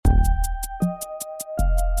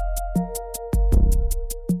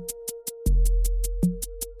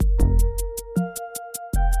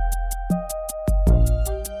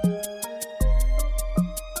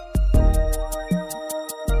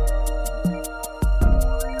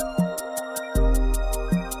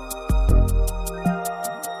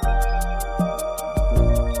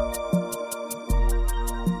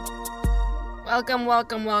Welcome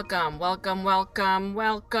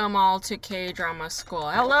all to K-Drama School.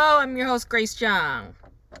 Hello, I'm your host, Grace Jung.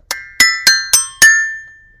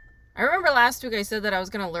 I remember last week I said that I was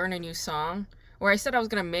going to learn a new song, or I said I was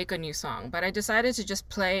going to make a new song, but I decided to just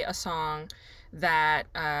play a song that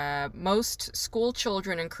most school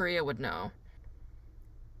children in Korea would know.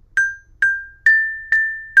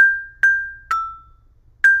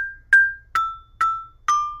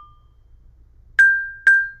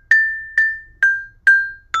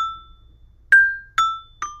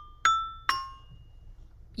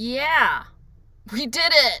 Yeah, we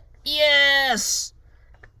did it. Yes.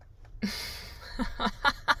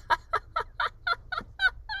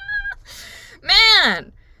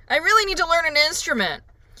 Man, I really need to learn an instrument.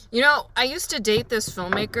 You know, I used to date this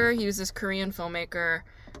filmmaker. He was this Korean filmmaker.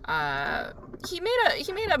 He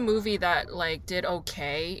made a movie that like did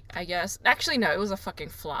okay, I guess. Actually, no, it was a fucking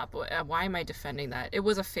flop. Why am I defending that? It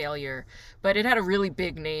was a failure, but it had a really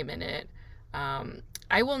big name in it.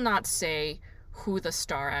 I will not say who the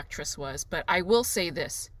star actress was, but I will say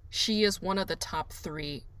this: she is one of the top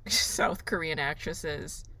 3 South Korean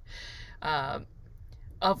actresses of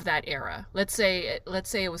that era. Let's say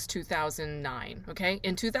it was 2009. Okay,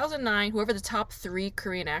 in 2009, whoever the top 3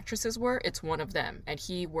 Korean actresses were, it's one of them, and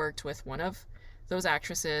he worked with one of those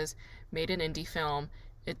actresses, made an indie film.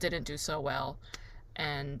 It didn't do so well,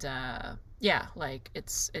 and yeah, like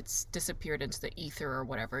it's disappeared into the ether or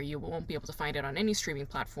whatever. You won't be able to find it on any streaming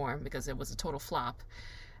platform because it was a total flop.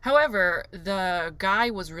 However, the guy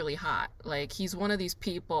was really hot. Like, he's one of these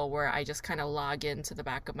people where I just kind of log into the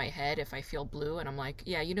back of my head if I feel blue, and I'm like,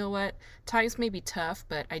 yeah, you know what? Times may be tough,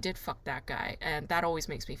 but I did fuck that guy, and that always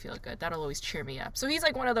makes me feel good. That'll always cheer me up. So he's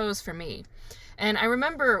like one of those for me. And I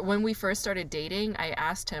remember when we first started dating, I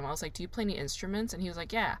asked him, I was like, do you play any instruments? And he was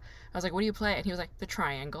like, yeah. I was like, what do you play? And he was like, the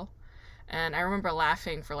triangle. And I remember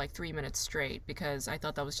laughing for like 3 minutes straight because I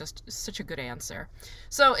thought that was just such a good answer.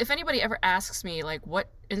 So if anybody ever asks me, like, what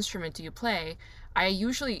instrument do you play? I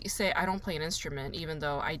usually say I don't play an instrument, even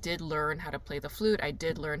though I did learn how to play the flute. I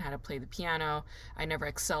did learn how to play the piano. I never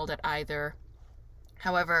excelled at either.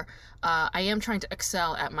 However, I am trying to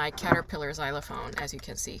excel at my caterpillar xylophone, as you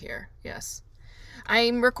can see here. Yes.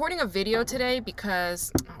 I'm recording a video today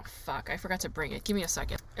because, oh fuck, I forgot to bring it. Give me a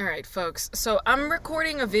second. Alright folks, so I'm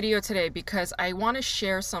recording a video today because I want to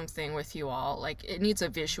share something with you all. Like, it needs a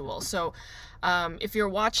visual. So if you're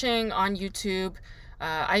watching on YouTube,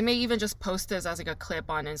 I may even just post this as like a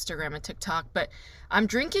clip on Instagram and TikTok, but I'm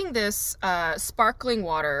drinking this sparkling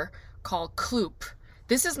water called Kloop.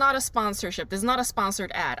 This is not a sponsorship. This is not a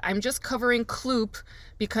sponsored ad. I'm just covering Kloop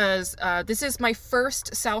because this is my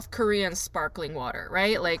first South Korean sparkling water,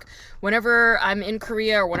 right? Like, whenever I'm in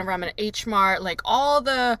Korea or whenever I'm at H Mart, like all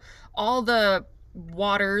the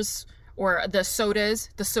waters or the sodas,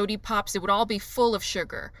 the sody pops, it would all be full of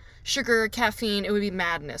sugar. Sugar, caffeine, it would be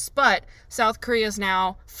madness. But South Korea is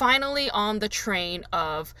now finally on the train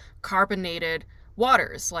of carbonated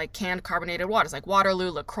waters, like canned carbonated waters, like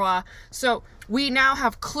Waterloo, LaCroix. So we now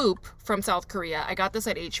have Kloop from South Korea. I got this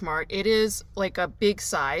at H Mart. It is like a big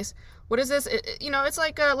size. What is this? It's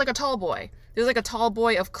like a tall boy. There's like a tall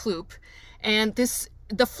boy of Kloop, and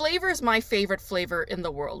the flavor is my favorite flavor in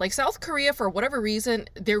the world. Like, South Korea, for whatever reason,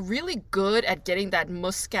 they're really good at getting that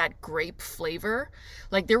muscat grape flavor.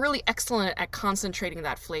 Like, they're really excellent at concentrating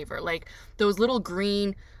that flavor. Like, those little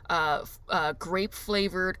green grape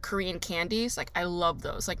flavored Korean candies, like, I love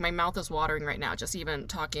those. Like, my mouth is watering right now just even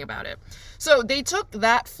talking about it. So they took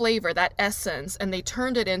that flavor, that essence, and they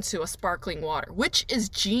turned it into a sparkling water, which is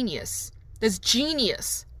genius. That's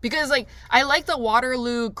genius. Because, like, I like the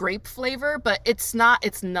Waterloo grape flavor, but it's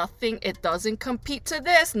nothing. It doesn't compete to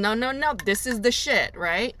this. No. This is the shit,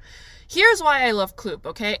 right? Here's why I love Kloop,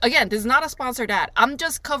 okay? Again, this is not a sponsored ad. I'm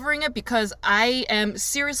just covering it because I am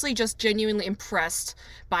seriously just genuinely impressed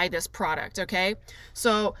by this product, okay?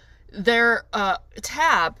 So their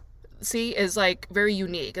tab, see, is like very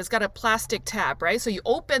unique. It's got a plastic tab, right? So you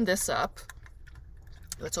open this up.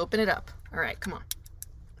 Let's open it up. All right, come on.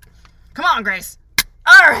 Come on, Grace.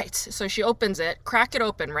 All right. So she opens it, crack it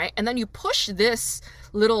open, right? And then you push this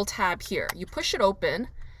little tab here. You push it open.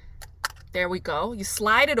 There we go. You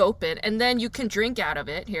slide it open, and then you can drink out of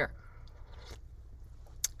it. Here.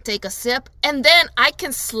 Take a sip, and then I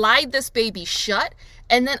can slide this baby shut,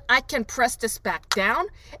 and then I can press this back down,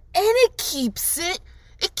 and it keeps it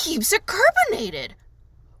carbonated.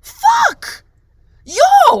 Fuck!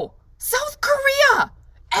 Yo! South Korea!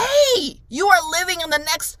 Hey! You are living in the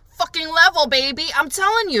next fucking level, baby. I'm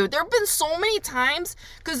telling you, there have been so many times,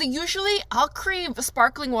 because usually I'll crave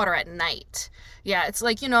sparkling water at night. Yeah, it's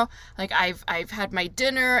like, like I've had my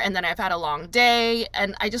dinner and then I've had a long day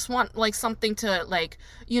and I just want like something to like,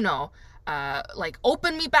 like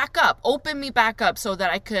open me back up so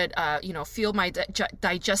that I could, feel my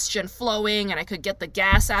digestion flowing and I could get the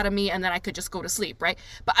gas out of me and then I could just go to sleep, right?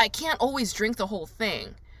 But I can't always drink the whole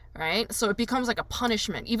thing, right? So it becomes like a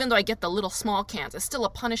punishment. Even though I get the little small cans, it's still a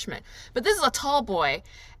punishment. But this is a tall boy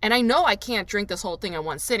and I know I can't drink this whole thing in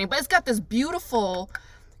one sitting, but it's got this beautiful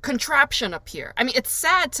contraption up here. I mean, it's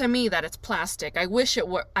sad to me that it's plastic. I wish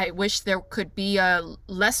there could be a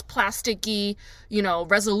less plasticky,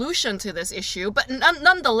 resolution to this issue, but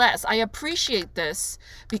nonetheless, I appreciate this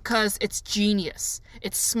because it's genius.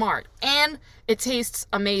 It's smart and it tastes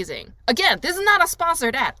amazing. Again, this is not a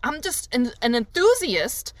sponsored ad. I'm just an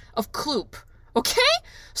enthusiast of Kloop. Okay?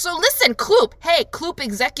 So listen, Kloop. Hey, Kloop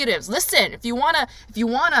executives, listen. If you want a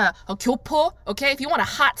kyopo, okay? If you want a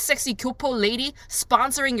hot, sexy kyopo lady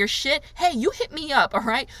sponsoring your shit, hey, you hit me up, all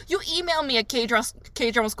right? You email me at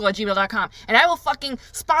kdramaschool@gmail.com and I will fucking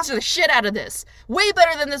sponsor the shit out of this. Way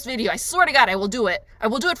better than this video. I swear to God, I will do it. I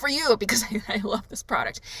will do it for you because I love this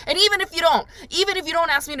product. And even if you don't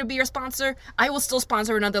ask me to be your sponsor, I will still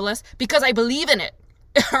sponsor it nonetheless because I believe in it.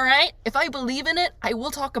 All right? If I believe in it, I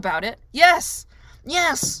will talk about it. Yes,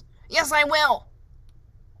 I will.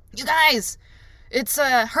 You guys, it's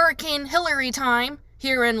Hurricane Hillary time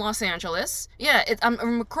here in Los Angeles. Yeah,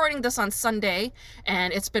 I'm recording this on Sunday,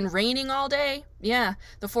 and it's been raining all day. Yeah,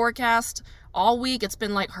 the forecast all week, it's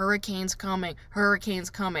been like hurricanes coming,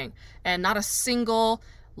 and not a single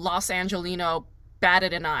Los Angelino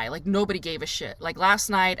batted an eye. Like, nobody gave a shit. Like, last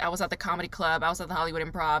night I was at the comedy club, I was at the Hollywood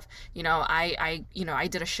Improv, I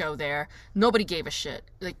did a show there. Nobody gave a shit.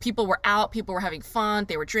 Like, people were out, people were having fun,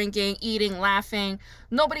 they were drinking, eating, laughing.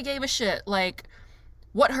 Nobody gave a shit. Like,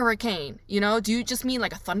 what hurricane? Do you just mean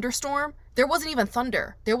like a thunderstorm? There wasn't even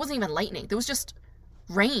thunder, there wasn't even lightning, there was just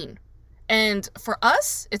rain. And for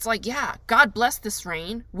us, it's like, yeah, God bless this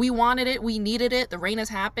rain. We wanted it. We needed it. The rain is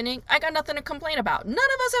happening. I got nothing to complain about. None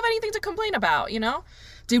of us have anything to complain about,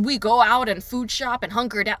 Did we go out and food shop and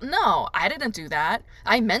hunker down? No, I didn't do that.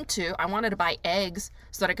 I meant to. I wanted to buy eggs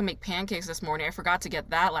so that I could make pancakes this morning. I forgot to get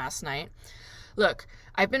that last night. Look,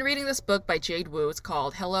 I've been reading this book by Jade Wu. It's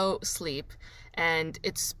called Hello Sleep. And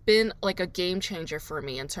it's been like a game changer for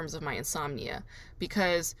me in terms of my insomnia,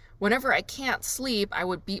 because whenever I can't sleep, I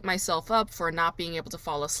would beat myself up for not being able to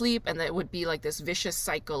fall asleep, and it would be like this vicious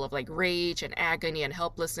cycle of like rage and agony and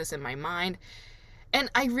helplessness in my mind. And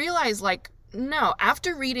I realized, like, no,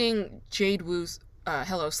 after reading Jade Wu's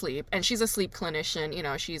Hello Sleep, and she's a sleep clinician,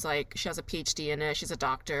 she has a PhD in it, she's a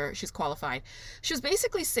doctor, she's qualified. She was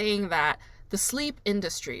basically saying that the sleep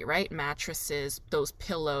industry, right? Mattresses, those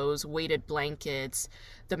pillows, weighted blankets,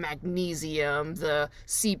 the magnesium, the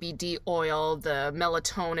CBD oil, the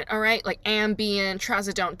melatonin, all right? Like Ambien,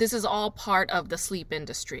 Trazodone, this is all part of the sleep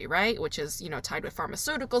industry, right? Which is, tied with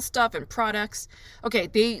pharmaceutical stuff and products. Okay,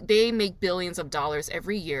 they make billions of dollars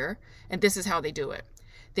every year, and this is how they do it.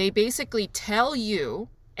 They basically tell you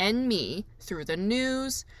and me through the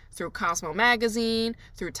news, through Cosmo magazine,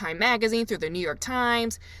 through Time magazine, through the New York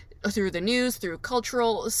Times, through the news, through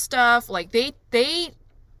cultural stuff, like they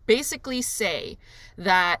basically say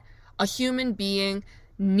that a human being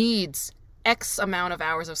needs X amount of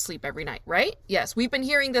hours of sleep every night, right? Yes, we've been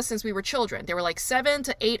hearing this since we were children. They were like 7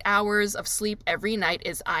 to 8 hours of sleep every night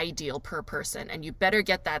is ideal per person, and you better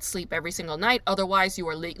get that sleep every single night, otherwise you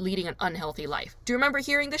are leading an unhealthy life. Do you remember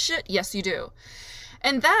hearing this shit? Yes, you do.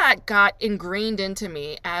 And that got ingrained into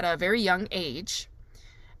me at a very young age,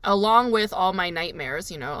 along with all my nightmares,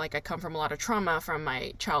 like I come from a lot of trauma from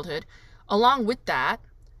my childhood. Along with that,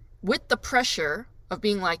 with the pressure of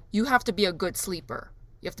being like, you have to be a good sleeper.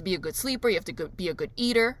 You have to be a good sleeper. You have to be a good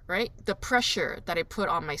eater, right? The pressure that I put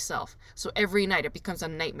on myself. So every night it becomes a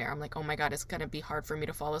nightmare. I'm like, oh my God, it's going to be hard for me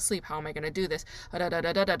to fall asleep. How am I going to do this?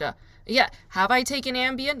 Yeah. Have I taken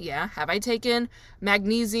Ambien? Yeah. Have I taken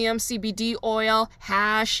magnesium, CBD oil,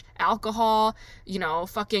 hash, alcohol,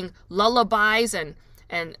 fucking lullabies and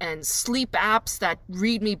sleep apps that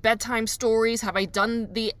read me bedtime stories? Have I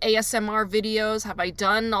done the ASMR videos? Have I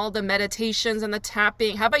done all the meditations and the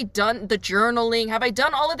tapping? Have I done the journaling? Have I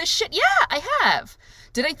done all of this shit? Yeah, I have.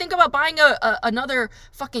 Did I think about buying another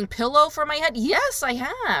fucking pillow for my head? Yes, I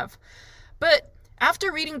have. But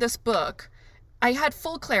after reading this book, I had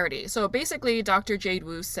full clarity. So basically, Dr. Jade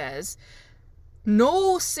Wu says,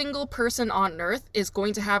 no single person on earth is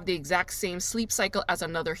going to have the exact same sleep cycle as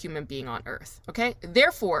another human being on earth, okay?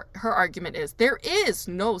 Therefore, her argument is there is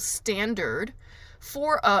no standard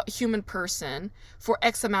for a human person for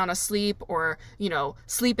X amount of sleep, or, you know,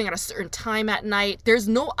 sleeping at a certain time at night. There's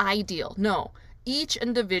no ideal. No. Each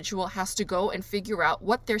individual has to go and figure out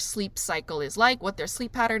what their sleep cycle is like, what their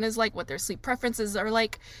sleep pattern is like, what their sleep preferences are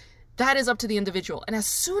like. That is up to the individual. And as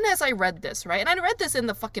soon as I read this, right, and I read this in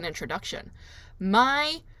the fucking introduction,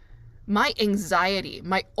 my anxiety,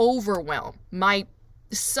 my overwhelm, my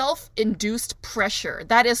self-induced pressure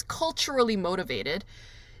that is culturally motivated,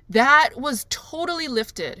 that was totally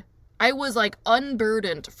lifted. I was like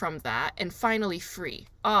unburdened from that and finally free.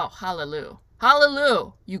 Oh, hallelujah.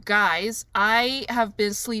 Hallelujah. You guys, I have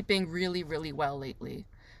been sleeping really, really well lately.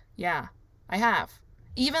 Yeah, I have.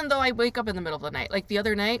 Even though I wake up in the middle of the night. Like the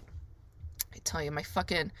other night, I tell you, my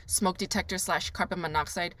fucking smoke detector / carbon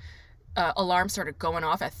monoxide alarm started going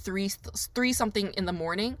off at 3 something in the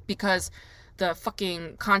morning because the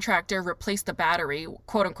fucking contractor replaced the battery,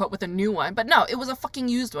 quote unquote, with a new one. But no, it was a fucking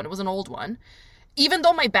used one. It was an old one. Even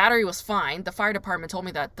though my battery was fine, the fire department told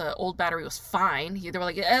me that the old battery was fine. They were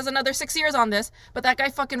like, it has another 6 years on this. But that guy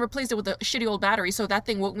fucking replaced it with a shitty old battery. So that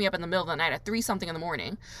thing woke me up in the middle of the night at 3 something in the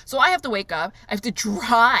morning. So I have to wake up. I have to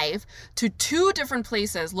drive to 2 different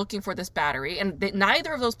places looking for this battery. And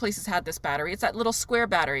neither of those places had this battery. It's that little square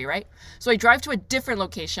battery, right? So I drive to a different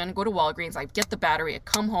location, go to Walgreens, I get the battery, I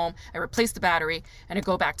come home, I replace the battery, and I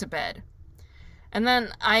go back to bed. And then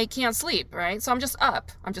I can't sleep, right? So I'm just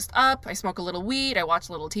up. I smoke a little weed. I watch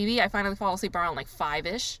a little TV. I finally fall asleep around like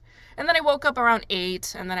 5-ish. And then I woke up around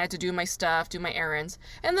 8. And then I had to do my stuff, do my errands.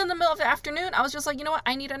 And then in the middle of the afternoon, I was just like, you know what?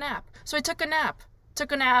 I need a nap. So I took a nap.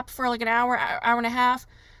 Took a nap for like an hour and a half.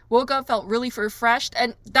 Woke up, felt really refreshed.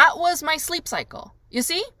 And that was my sleep cycle. You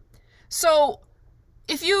see? So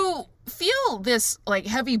if you feel this like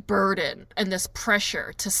heavy burden and this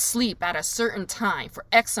pressure to sleep at a certain time for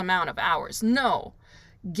X amount of hours, no,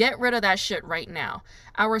 get rid of that shit right now.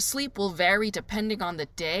 Our sleep will vary depending on the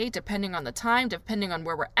day, depending on the time, depending on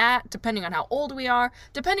where we're at, depending on how old we are,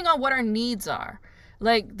 depending on what our needs are.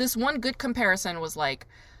 Like this one good comparison was like,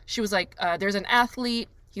 she was like, there's an athlete,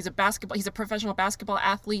 he's a professional basketball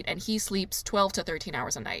athlete, and he sleeps 12 to 13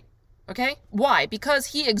 hours a night. Okay? Why? Because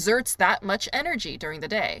he exerts that much energy during the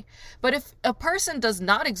day. But if a person does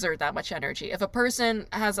not exert that much energy, if a person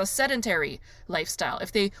has a sedentary lifestyle,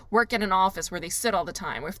 if they work in an office where they sit all the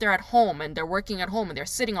time, or if they're at home and they're working at home and they're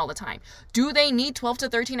sitting all the time, do they need 12 to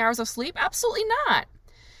 13 hours of sleep? Absolutely not.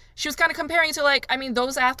 She was kind of comparing to like, I mean,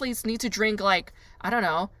 those athletes need to drink like, I don't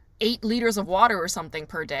know, 8 liters of water or something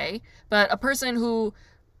per day. But a person who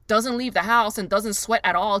doesn't leave the house and doesn't sweat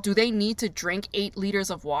at all, do they need to drink 8 liters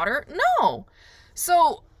of water? No.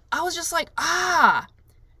 So I was just like,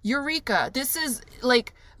 eureka. This is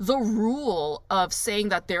like the rule of saying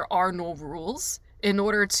that there are no rules in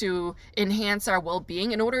order to enhance our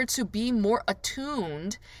well-being, in order to be more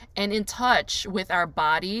attuned and in touch with our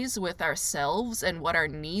bodies, with ourselves, and what our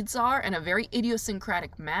needs are in a very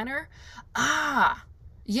idiosyncratic manner.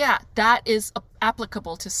 Yeah, that is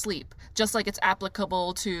applicable to sleep, just like it's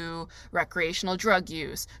applicable to recreational drug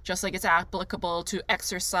use, just like it's applicable to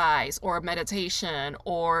exercise or meditation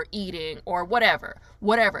or eating or whatever.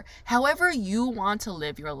 However you want to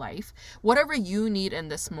live your life, whatever you need in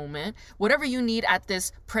this moment, whatever you need at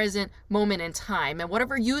this present moment in time, and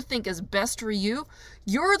whatever you think is best for you,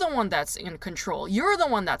 you're the one that's in control. You're the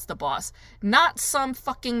one that's the boss, not some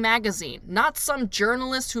fucking magazine, not some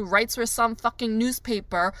journalist who writes for some fucking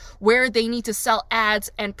newspaper where they need to sell ads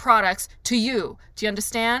and products to you. Do you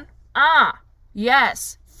understand?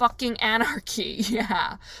 Yes. Fucking anarchy.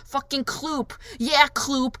 Yeah. Fucking Kloop. Yeah,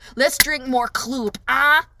 Kloop. Let's drink more Kloop.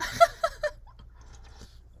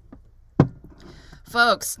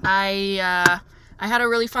 Folks, I had a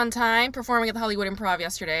really fun time performing at the Hollywood Improv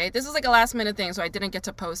yesterday. This is like a last minute thing, so I didn't get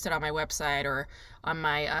to post it on my website or on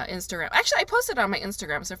my Instagram. Actually, I posted it on my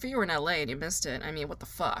Instagram, so if you were in LA and you missed it, I mean, what the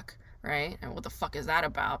fuck, right? And what the fuck is that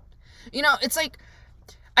about? You know, it's like,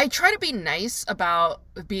 I try to be nice about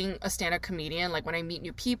being a stand-up comedian. Like when I meet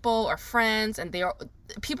new people or friends, and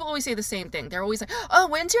people always say the same thing. They're always like, oh,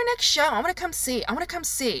 when's your next show? I want to come see.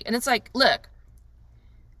 And it's like, look,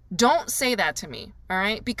 don't say that to me, all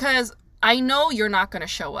right? Because I know you're not going to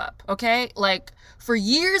show up, okay? Like, for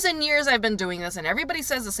years and years I've been doing this, and everybody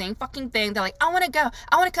says the same fucking thing. They're like, I want to go.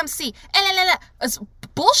 I want to come see. It's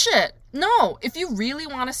bullshit. No, if you really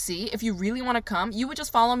want to see, if you really want to come, you would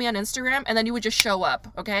just follow me on Instagram, and then you would just show up,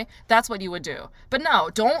 okay? That's what you would do. But no,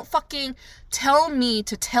 don't fucking tell me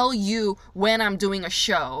to tell you when I'm doing a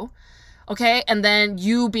show. Okay, and then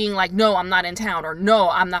you being like, no, I'm not in town, or no,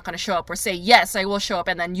 I'm not going to show up, or say, yes, I will show up,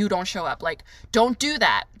 and then you don't show up. Like, don't do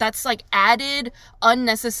that. That's like added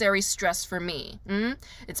unnecessary stress for me.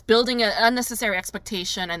 It's building an unnecessary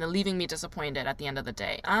expectation and then leaving me disappointed at the end of the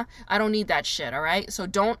day. I don't need that shit, all right? So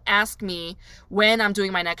don't ask me when I'm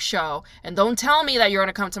doing my next show, and don't tell me that you're going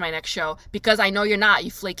to come to my next show, because I know you're not,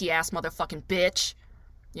 you flaky ass motherfucking bitch.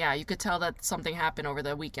 Yeah, you could tell that something happened over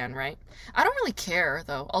the weekend, right? I don't really care,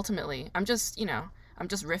 though, ultimately. I'm just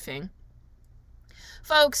riffing.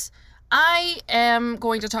 Folks, I am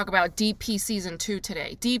going to talk about DP Season 2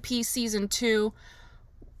 today. DP Season 2,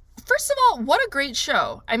 first of all, what a great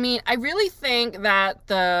show. I mean, I really think that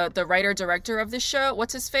the writer-director of this show,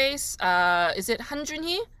 what's his face? Is it Han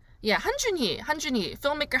Jun-hee? Yeah, Han Jun-hee,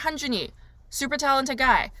 filmmaker Han Jun-hee. Super talented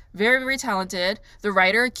guy. Very, very talented. The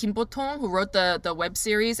writer, Kim Bo-tong, who wrote the web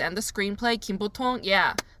series and the screenplay, Kim Bo-tong.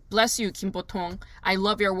 Yeah, bless you, Kim Bo-tong. I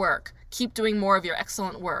love your work. Keep doing more of your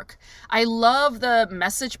excellent work. I love the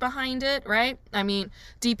message behind it, right? I mean,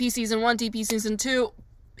 DP Season 1, DP Season 2,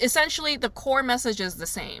 essentially the core message is the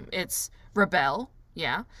same. It's rebel,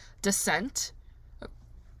 yeah, dissent.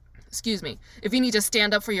 Excuse me. If you need to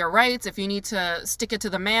stand up for your rights, if you need to stick it to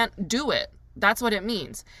the man, do it. That's what it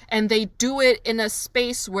means. And they do it in a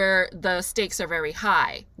space where the stakes are very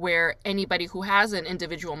high, where anybody who has an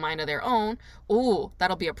individual mind of their own, ooh,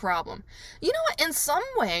 that'll be a problem. You know what? In some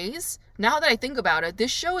ways, now that I think about it,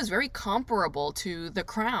 this show is very comparable to The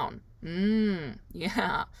Crown.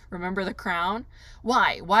 Yeah. Remember The Crown?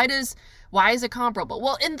 Why? Why is it comparable?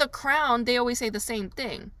 Well, in The Crown, they always say the same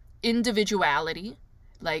thing. Individuality,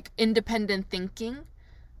 like independent thinking,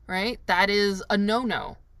 right? That is a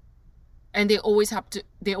no-no. And they always have to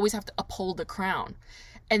uphold the crown.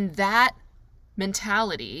 And that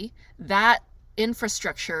mentality, that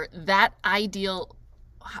infrastructure, that ideology,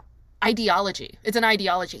 it's an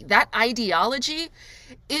ideology. That ideology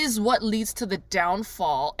is what leads to the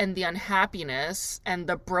downfall and the unhappiness and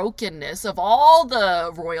the brokenness of all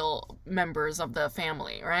the royal members of the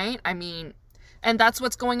family, right? I mean, and that's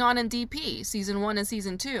what's going on in DP, Season 1 and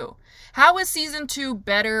Season 2. How is Season 2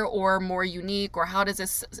 better or more unique, or how does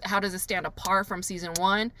it stand apart from Season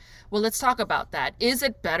 1? Well, let's talk about that. Is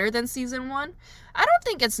it better than Season 1? I don't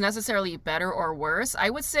think it's necessarily better or worse. I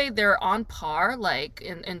would say they're on par, like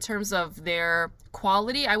in terms of their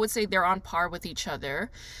quality, I would say they're on par with each other.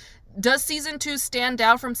 Does Season 2 stand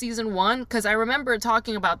out from Season 1? Because I remember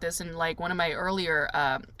talking about this in like one of my earlier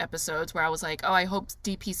episodes where I was like, oh, I hope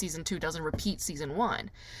DP Season 2 doesn't repeat Season 1.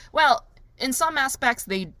 Well, in some aspects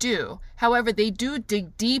they do. However, they do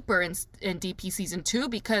dig deeper in DP Season 2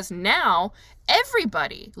 because now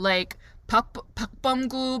everybody, like Park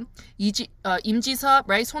Bum-gu, Im Ji-seop,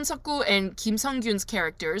 right, Son Seok-gu, and Kim Sung-gyun's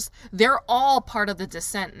characters, they're all part of the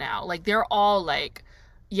dissent now. Like, they're all like,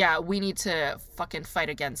 yeah, we need to fucking fight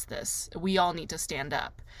against this. We all need to stand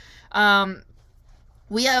up.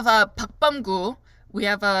 We have Park Bum-gu. We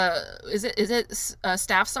have is it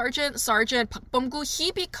Staff Sergeant Park Bum-gu.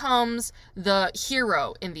 He becomes the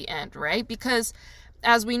hero in the end, right? Because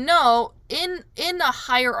as we know, in a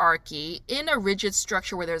hierarchy, in a rigid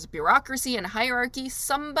structure where there's bureaucracy and hierarchy,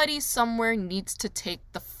 somebody somewhere needs to take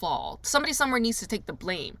the fall. Somebody somewhere needs to take the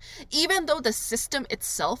blame. Even though the system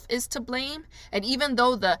itself is to blame, and even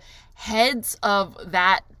though the heads of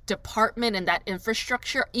that department and that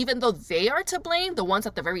infrastructure, even though they are to blame, the ones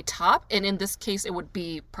at the very top, and in this case, it would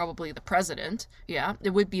be probably the president. Yeah, it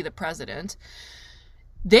would be the president.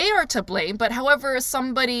 They are to blame, but however,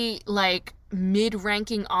 somebody like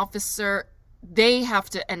mid-ranking officer, they have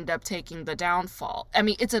to end up taking the downfall. I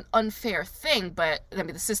mean, it's an unfair thing, but I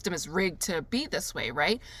mean, the system is rigged to be this way,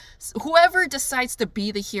 right? So whoever decides to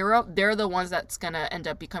be the hero, they're the ones that's going to end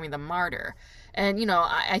up becoming the martyr. And, you know,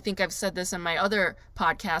 I think I've said this in my other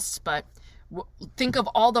podcasts, but think of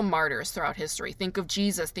all the martyrs throughout history. Think of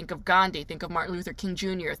Jesus, think of Gandhi, think of Martin Luther King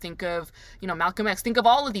Jr., think of, you know, Malcolm X, think of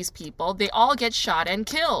all of these people. They all get shot and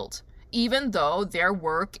killed, even though their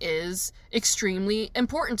work is extremely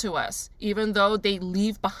important to us, even though they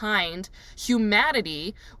leave behind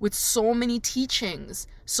humanity with so many teachings,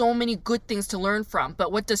 so many good things to learn from.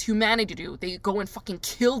 But what does humanity do? They go and fucking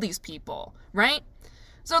kill these people, right?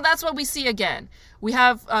 So that's what we see again. We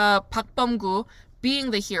have Park Bum-gu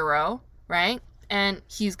being the hero, right? And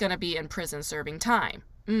he's going to be in prison serving time.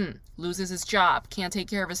 Loses his job, can't take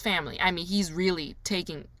care of his family. I mean, he's really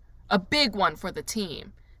taking a big one for the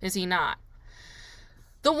team, is he not?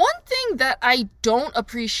 The one thing that I don't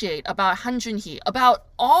appreciate about Han Jun-hee, about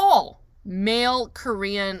all male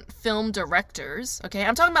Korean film directors, okay?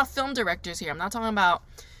 I'm talking about film directors here. I'm not talking about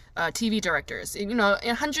TV directors. You know,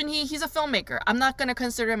 Han Jun-hee, he's a filmmaker. I'm not going to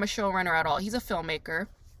consider him a showrunner at all. He's a filmmaker.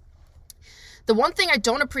 The one thing I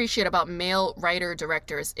don't appreciate about male writer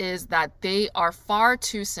directors is that they are far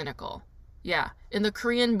too cynical. Yeah, in the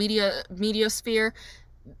Korean media sphere,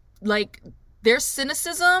 like their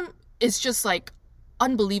cynicism is just like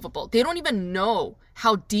unbelievable. They don't even know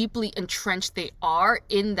how deeply entrenched they are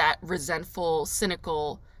in that resentful,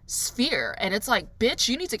 cynical sphere. And it's like, bitch,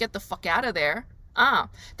 you need to get the fuck out of there.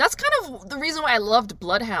 That's kind of the reason why I loved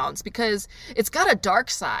Bloodhounds, because it's got a dark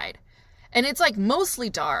side. And it's like mostly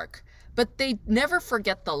dark, but they never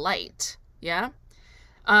forget the light. Yeah?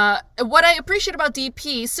 What I appreciate about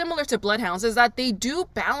DP, similar to Bloodhounds, is that they do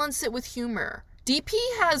balance it with humor. DP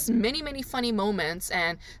has many, many funny moments,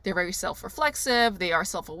 and they're very self-reflexive. They are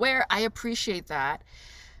self-aware. I appreciate that.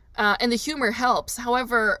 And the humor helps.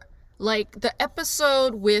 However, like the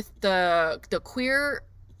episode with the queer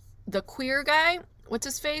guy, what's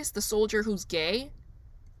his face? The soldier who's gay?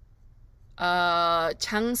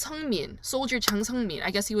 Chang Seung-min. Soldier Chang Seung-min. I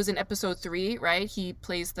guess he was in episode 3, right? He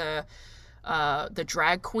plays the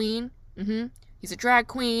drag queen. He's a drag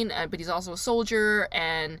queen, but he's also a soldier,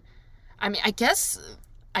 and I mean, I guess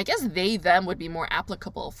they them would be more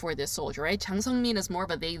applicable for this soldier, right? Chang Seung-min is more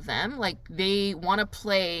of a they them, like they want to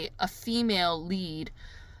play a female lead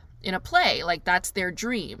in a play, like that's their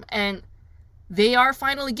dream, and they are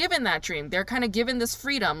finally given that dream. They're kind of given this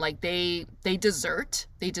freedom, like they desert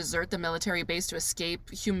the military base to escape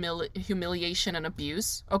humiliation and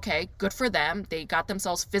abuse. Okay, good for them. They got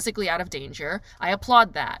themselves physically out of danger. I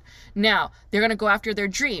applaud that. Now they're gonna go after their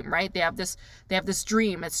dream, right? They have this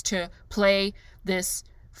dream. It's to play this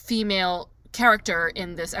female character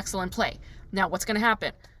in this excellent play. Now what's gonna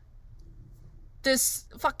happen? This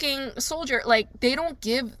fucking soldier, like they don't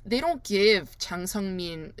give Chang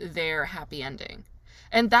Seung-min their happy ending,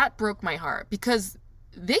 and that broke my heart, because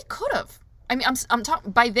they could have. I mean, I'm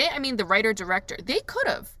talking by they, I mean the writer director.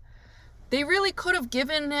 They really could have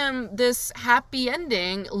given him this happy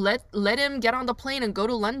ending. Let him get on the plane and go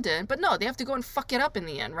to London, but no, they have to go and fuck it up in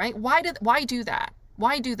the end, right? Why do that?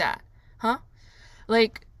 Why do that? Huh?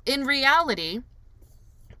 Like in reality,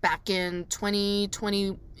 back in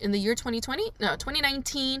 2020. In the year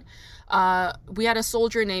 2019, we had a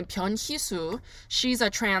soldier named Byun Hee-soo. She's a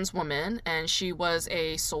trans woman, and she was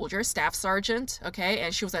a soldier, staff sergeant, okay?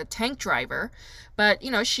 And she was a tank driver. But,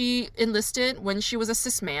 she enlisted when she was a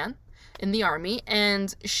cis man in the army,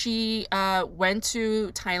 and she went to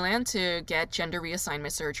Thailand to get gender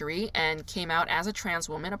reassignment surgery and came out as a trans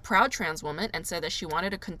woman, a proud trans woman, and said that she wanted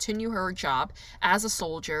to continue her job as a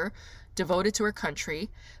soldier, devoted to her country.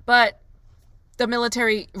 But the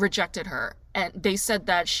military rejected her, and they said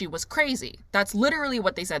that she was crazy. That's literally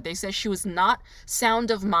what they said. They said she was not sound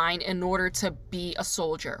of mind in order to be a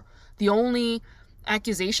soldier. The only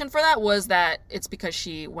accusation for that was that it's because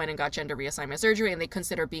she went and got gender reassignment surgery, and they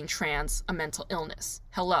consider being trans a mental illness.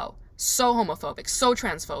 Hello. So homophobic, so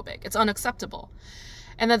transphobic. It's unacceptable.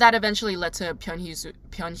 And then that eventually led to Byun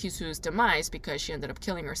Hee-soo's demise, because she ended up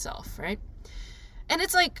killing herself, right? And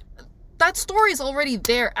it's like, that story is already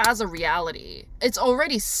there as a reality. It's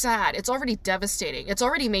already sad. It's already devastating. It's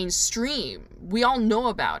already mainstream. We all know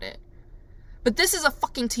about it. But this is a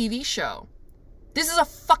fucking TV show. This is a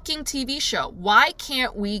fucking TV show. Why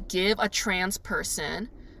can't we give a trans person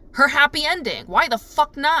her happy ending? Why the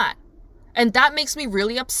fuck not? And that makes me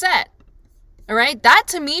really upset. All right? That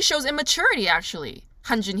to me shows immaturity, actually.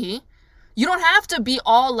 Han Jun-hee. You don't have to be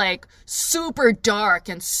all like super dark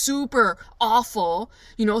and super awful,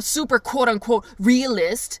 super quote unquote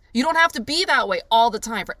realist. You don't have to be that way all the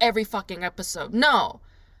time for every fucking episode. No.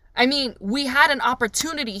 I mean, we had an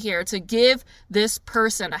opportunity here to give this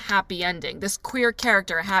person a happy ending, this queer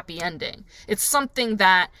character a happy ending. It's something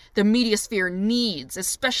that the media sphere needs,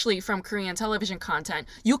 especially from Korean television content.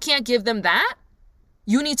 You can't give them that?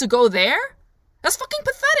 You need to go there? That's fucking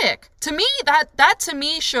pathetic. To me, that to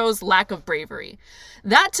me shows lack of bravery.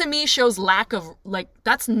 That to me shows lack of,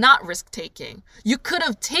 that's not risk-taking. You could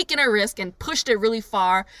have taken a risk and pushed it really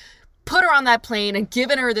far, put her on that plane and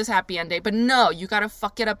given her this happy ending, but no, you gotta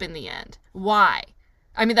fuck it up in the end. Why?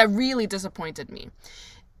 I mean, that really disappointed me.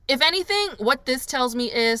 If anything, what this tells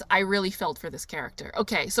me is I really felt for this character.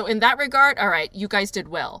 Okay, so in that regard, all right, you guys did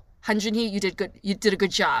well. Han Jun-hee, you did good. You did a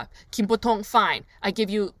good job. Kim Bo-tong, fine. I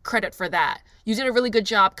give you credit for that. You did a really good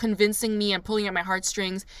job convincing me and pulling at my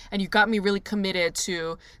heartstrings, and you got me really committed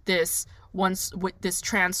to this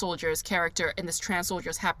trans soldier's character and this trans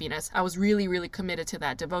soldier's happiness. I was really, really committed to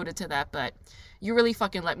that, devoted to that, but you really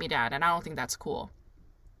fucking let me down, and I don't think that's cool.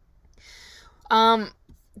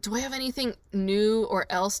 Do I have anything new or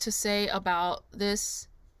else to say about this?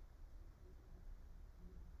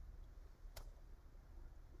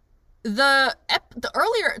 The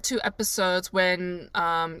earlier two episodes when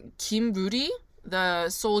Kim Rudy, the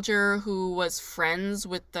soldier who was friends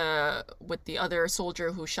with the other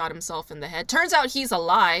soldier who shot himself in the head, turns out he's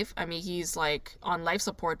alive. I mean, he's like on life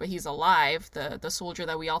support, but he's alive. The soldier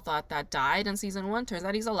that we all thought that died in season 1, turns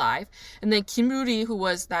out he's alive. And then Kim Rudy, who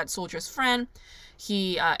was that soldier's friend,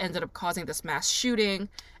 he ended up causing this mass shooting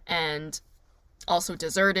and also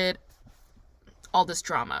deserted. All this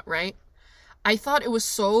drama, right? I thought it was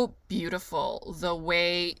so beautiful the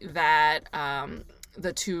way that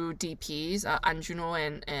the two DPs,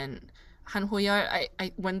 Anjuno and Han Hoya,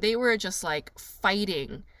 when they were just like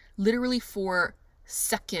fighting literally for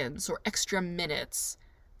seconds or extra minutes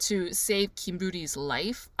to save Kim Buri's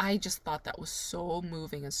life, I just thought that was so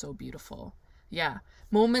moving and so beautiful. Yeah,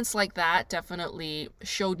 moments like that definitely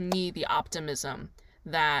showed me the optimism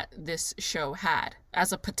that this show had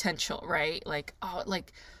as a potential, right? Like, oh,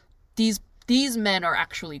 like these men are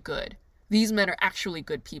actually good. These men are actually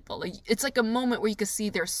good people. Like, it's like a moment where you can see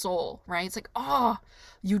their soul, right? It's like, oh,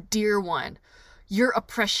 you dear one, you're a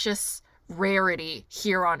precious rarity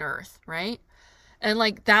here on earth, right? And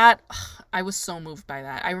like that, I was so moved by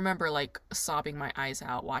that. I remember like sobbing my eyes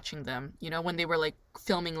out watching them, you know, when they were like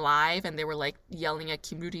filming live and they were like yelling at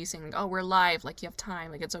Kimuri saying, like, oh, we're live, like you have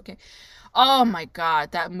time, like it's okay. Oh my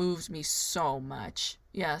God, that moves me so much.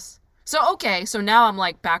 Yes. So, okay, so now I'm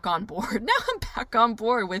like back on board. Now I'm back on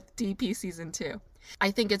board with DP season 2.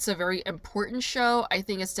 I think it's a very important show. I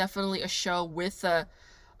think it's definitely a show with a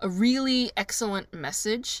really excellent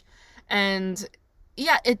message. And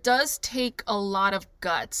yeah, it does take a lot of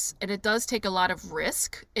guts and it does take a lot of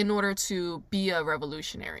risk in order to be a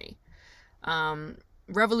revolutionary.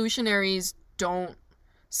 Revolutionaries don't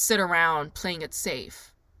sit around playing it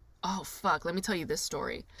safe. Oh, fuck. Let me tell you this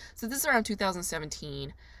story. So this is around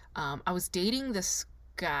 2017. I was dating this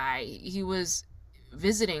guy. He was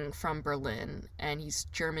visiting from Berlin, and he's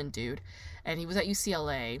German dude, and he was at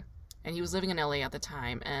UCLA, and he was living in LA at the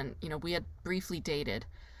time, and, you know, we had briefly dated.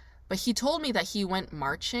 But he told me that he went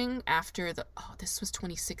marching after this was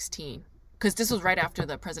 2016, because this was right after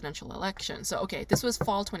the presidential election. So, okay, this was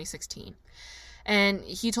fall 2016. And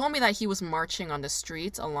he told me that he was marching on the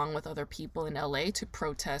streets along with other people in LA to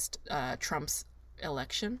protest Trump's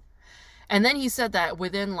election. And then he said that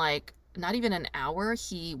within like not even an hour,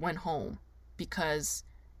 he went home because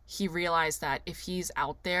he realized that if he's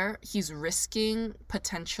out there, he's risking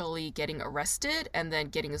potentially getting arrested and then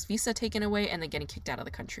getting his visa taken away and then getting kicked out of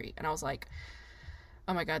the country. And I was like,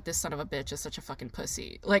 oh my God, this son of a bitch is such a fucking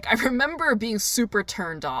pussy. Like, I remember being super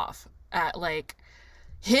turned off at like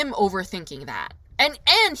him overthinking that.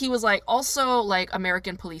 And he was like, also, like,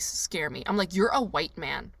 American police scare me. I'm like, you're a white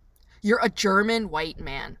man. You're a German white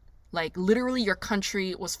man. Like, literally, your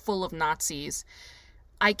country was full of Nazis.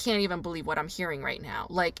 I can't even believe what I'm hearing right now.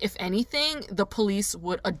 Like, if anything, the police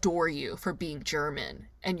would adore you for being German.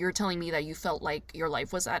 And you're telling me that you felt like your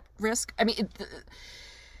life was at risk? I mean,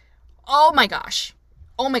 oh my gosh.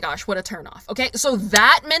 Oh my gosh, what a turnoff. Okay, so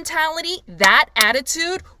that mentality, that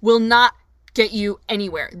attitude will not get you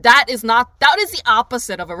anywhere. That is the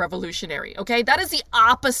opposite of a revolutionary, okay? That is the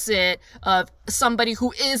opposite of somebody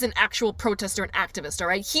who is an actual protester and activist, all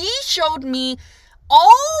right? He showed me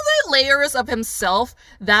all the layers of himself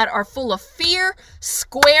that are full of fear,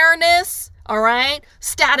 squareness, all right?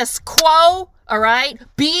 Status quo, all right?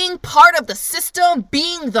 Being part of the system,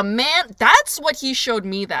 being the man. That's what he showed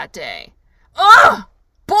me that day. Ugh!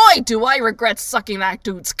 Boy, do I regret sucking that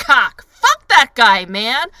dude's cock. Fuck that guy,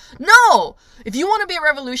 man. No. If you want to be a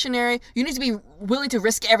revolutionary, you need to be willing to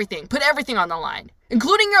risk everything. Put everything on the line,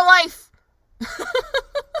 including your life.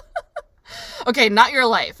 Okay, not your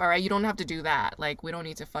life, all right? You don't have to do that. Like, we don't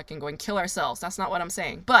need to fucking go and kill ourselves. That's not what I'm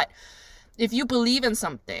saying. But if you believe in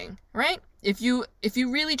something, right? If you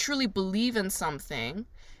really truly believe in something,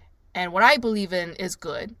 and what I believe in is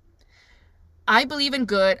good, I believe in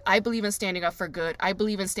good. I believe in standing up for good. I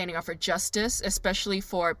believe in standing up for justice, especially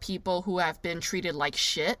for people who have been treated like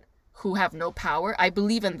shit, who have no power. I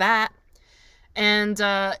believe in that. And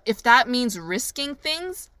if that means risking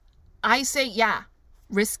things, I say, yeah,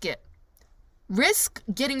 risk it. Risk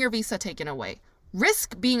getting your visa taken away.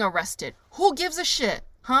 Risk being arrested. Who gives a shit,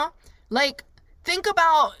 huh? Like, think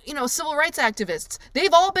about, civil rights activists.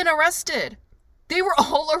 They've all been arrested. They were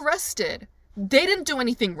all arrested. They didn't do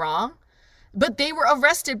anything wrong. But they were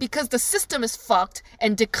arrested because the system is fucked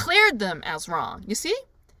and declared them as wrong. You see?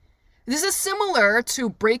 This is similar to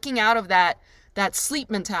breaking out of that sleep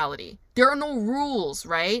mentality. There are no rules,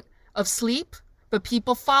 right, of sleep, but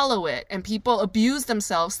people follow it. And people abuse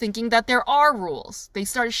themselves thinking that there are rules. They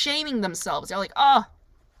start shaming themselves. They're like, oh,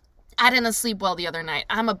 I didn't sleep well the other night.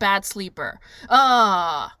 I'm a bad sleeper.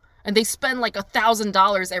 And they spend like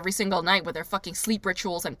 $1,000 every single night with their fucking sleep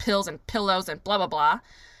rituals and pills and pillows and blah, blah, blah.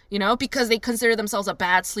 You know, because they consider themselves a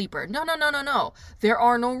bad sleeper. No, no, no, no, no. There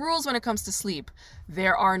are no rules when it comes to sleep.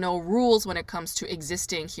 There are no rules when it comes to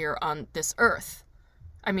existing here on this earth.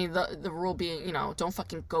 I mean, the rule being, you know, don't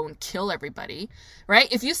fucking go and kill everybody, right?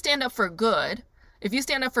 If you stand up for good, if you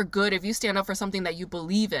stand up for something that you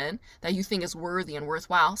believe in, that you think is worthy and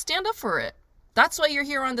worthwhile, stand up for it. That's why you're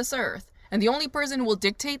here on this earth. And the only person who will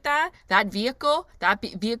dictate that vehicle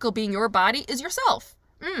being your body, is yourself.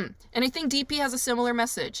 And I think DP has a similar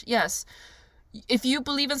message. Yes. If you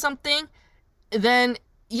believe in something, then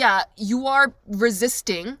yeah, you are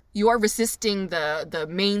resisting the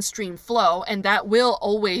mainstream flow, and that will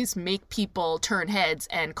always make people turn heads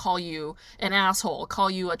and call you an asshole, call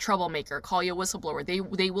you a troublemaker, call you a whistleblower.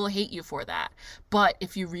 They will hate you for that. But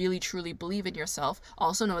if you really truly believe in yourself,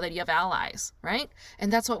 also know that you have allies, right?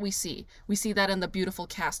 And that's what we see. We see that in the beautiful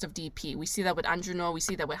cast of DP. We see that with An Junho, we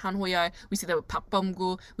see that with Han Ho-yeol, we see that with Park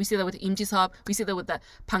Bum-gu, we see that with Im Ji-seop, we see that with the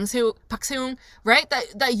Park Seung, right?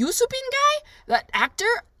 That Yoo Soo-bin guy, that actor,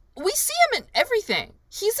 we see him in everything.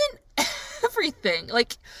 He's in everything.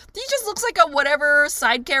 Like, he just looks like a whatever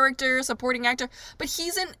side character, supporting actor, but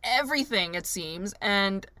he's in everything, it seems.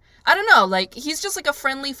 And I don't know, like, he's just like a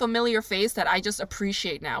friendly, familiar face that I just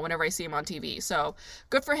appreciate now whenever I see him on TV. So,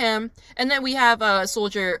 good for him. And then we have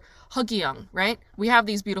soldier Heo Gi-young, right? We have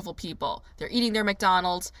these beautiful people. They're eating their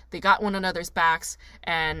McDonald's, they got one another's backs,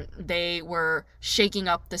 and they were shaking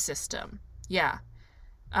up the system. Yeah.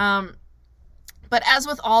 But as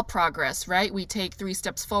with all progress, right, we take 3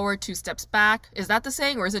 steps forward, 2 steps back. Is that the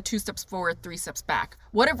saying, or is it 2 steps forward, 3 steps back?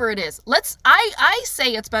 Whatever it is. I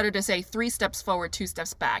say it's better to say 3 steps forward, 2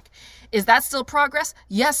 steps back. Is that still progress?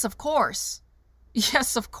 Yes, of course.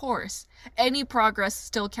 Yes, of course. Any progress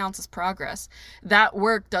still counts as progress. That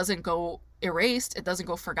work doesn't go erased. It doesn't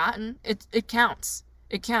go forgotten. It counts.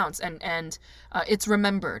 It counts, and it's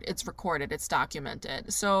remembered. It's recorded. It's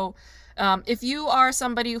documented. So if you are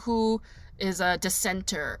somebody who is a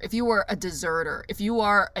dissenter, if you are a deserter, if you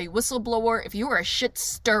are a whistleblower, if you are a shit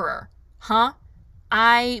stirrer,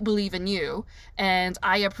 I believe in you, and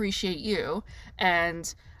I appreciate you,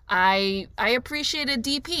 and I appreciated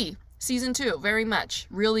DP season 2 very much.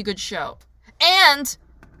 Really good show. And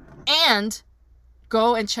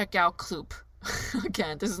go and check out Kloop.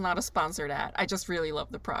 Again, this is not a sponsored ad. I just really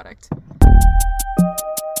love the product.